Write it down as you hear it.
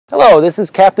Hello, this is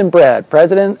Captain Brad,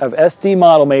 President of SD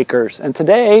Model Makers, and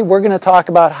today we're going to talk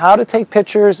about how to take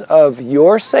pictures of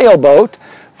your sailboat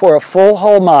for a full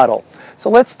hull model. So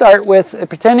let's start with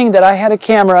pretending that I had a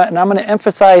camera, and I'm going to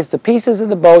emphasize the pieces of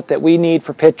the boat that we need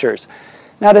for pictures.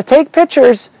 Now, to take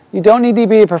pictures, you don't need to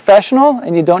be a professional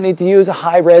and you don't need to use a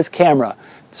high-res camera.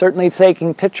 Certainly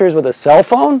taking pictures with a cell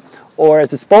phone or a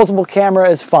disposable camera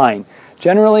is fine.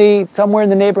 Generally, somewhere in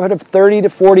the neighborhood of 30 to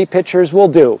 40 pictures will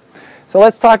do. So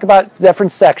let's talk about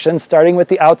different sections, starting with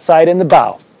the outside and the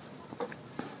bow.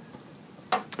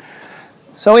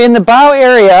 So in the bow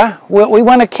area, what we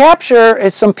want to capture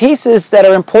is some pieces that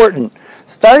are important,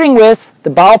 starting with the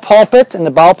bow pulpit and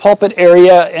the bow pulpit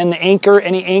area and the anchor,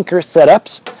 any anchor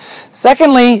setups.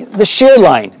 Secondly, the shear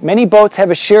line. Many boats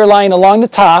have a shear line along the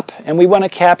top, and we want to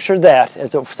capture that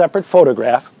as a separate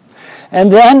photograph. And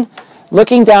then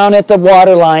looking down at the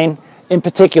water line in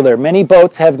particular. Many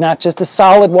boats have not just a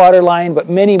solid water line, but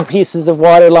many pieces of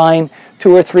water line,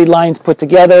 2 or 3 lines put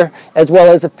together, as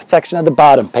well as a section of the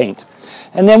bottom paint.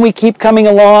 And then we keep coming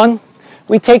along.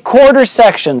 We take quarter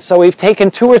sections. So we've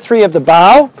taken 2 or 3 of the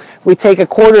bow. We take a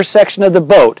quarter section of the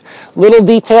boat. Little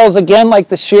details again like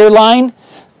the shear line,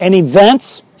 any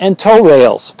vents and tow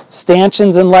rails,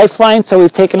 stanchions and lifelines, so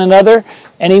we've taken another.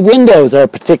 Any windows are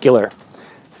particular.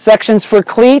 Sections for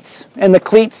cleats and the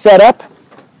cleat setup.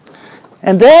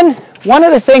 And then one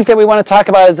of the things that we want to talk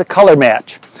about is a color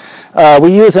match.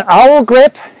 We use an owl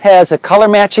grip, has a color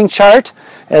matching chart.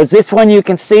 As this one you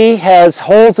can see has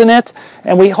holes in it,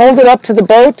 and we hold it up to the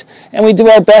boat and we do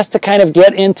our best to kind of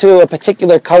get into a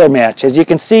particular color match. As you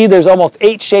can see, there's almost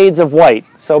 8 shades of white,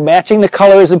 so matching the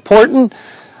color is important.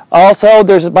 Also,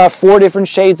 there's about 4 different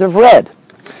shades of red.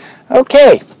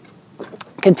 Okay,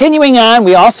 continuing on,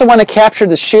 we also want to capture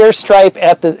the shear stripe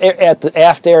at the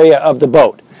aft area of the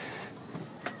boat.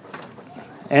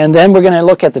 And then we're going to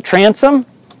look at the transom.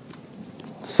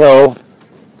 So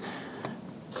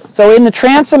in the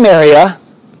transom area,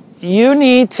 you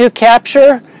need to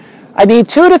capture, I need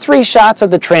 2 to 3 shots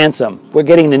of the transom. We're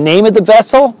getting the name of the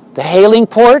vessel, the hailing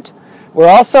port. We're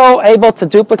also able to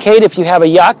duplicate, if you have a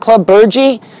Yacht Club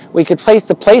burgee, we could place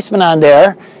the placement on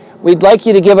there. We'd like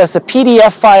you to give us a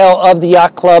PDF file of the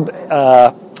Yacht Club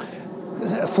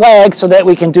flag so that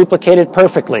we can duplicate it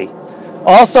perfectly.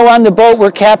 Also on the boat,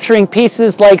 we're capturing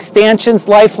pieces like stanchions,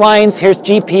 lifelines, here's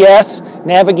GPS,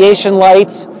 navigation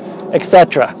lights,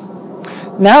 etc.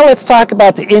 Now let's talk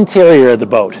about the interior of the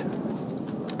boat.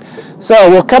 So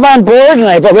we'll come on board, and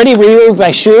I've already removed my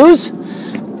shoes.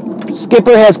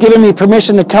 Skipper has given me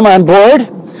permission to come on board.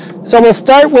 So we'll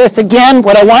start with, again,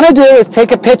 what I want to do is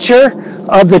take a picture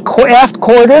of the aft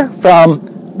quarter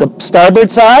from the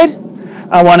starboard side.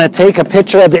 I want to take a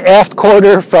picture of the aft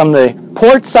quarter from the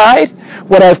port side.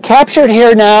 What I've captured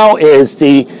here now is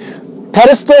the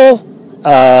pedestal,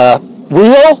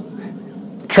 wheel,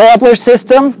 traveler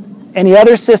system, any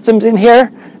other systems in here.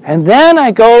 And then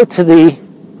I go to the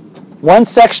one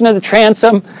section of the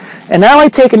transom, and now I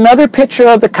take another picture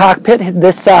of the cockpit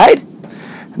this side.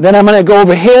 Then I'm going to go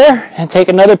over here and take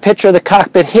another picture of the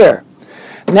cockpit here.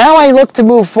 Now I look to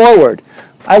move forward.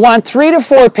 I want 3 to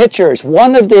 4 pictures,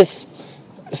 one of this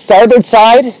starboard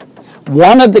side,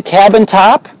 one of the cabin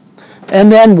top, and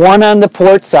then one on the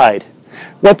port side.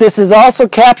 What this is also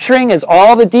capturing is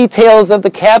all the details of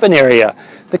the cabin area.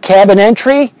 The cabin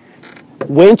entry,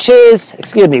 winches,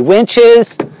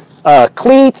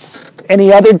 cleats,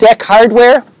 any other deck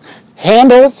hardware,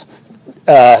 handles,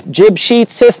 jib sheet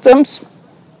systems,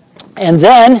 and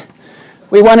then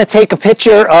we want to take a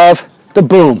picture of the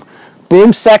boom.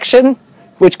 Boom section,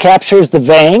 which captures the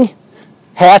vang,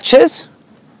 hatches,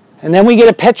 and then we get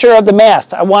a picture of the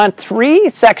mast. I want 3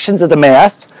 sections of the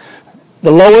mast. The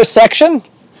lower section,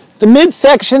 the mid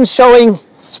section showing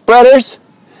spreaders,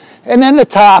 and then the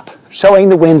top showing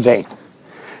the wind vane.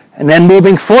 And then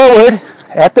moving forward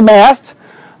at the mast,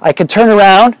 I can turn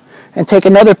around and take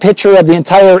another picture of the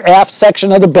entire aft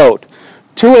section of the boat.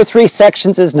 2 or 3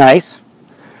 sections is nice.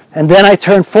 And then I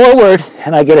turn forward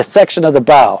and I get a section of the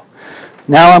bow.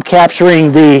 Now I'm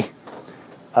capturing the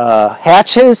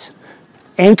hatches,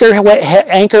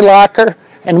 anchor locker,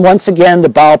 and once again the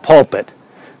bow pulpit.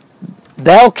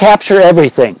 That'll capture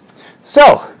everything.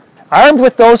 So, armed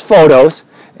with those photos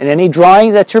and any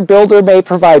drawings that your builder may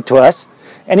provide to us,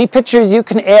 any pictures you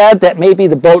can add that maybe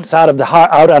the boat's out on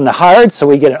the hard so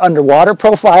we get an underwater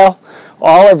profile,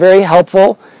 all are very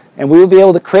helpful, and we will be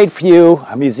able to create for you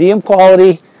a museum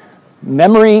quality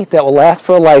memory that will last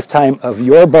for a lifetime of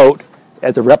your boat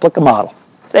as a replica model.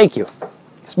 Thank you.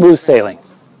 Smooth sailing.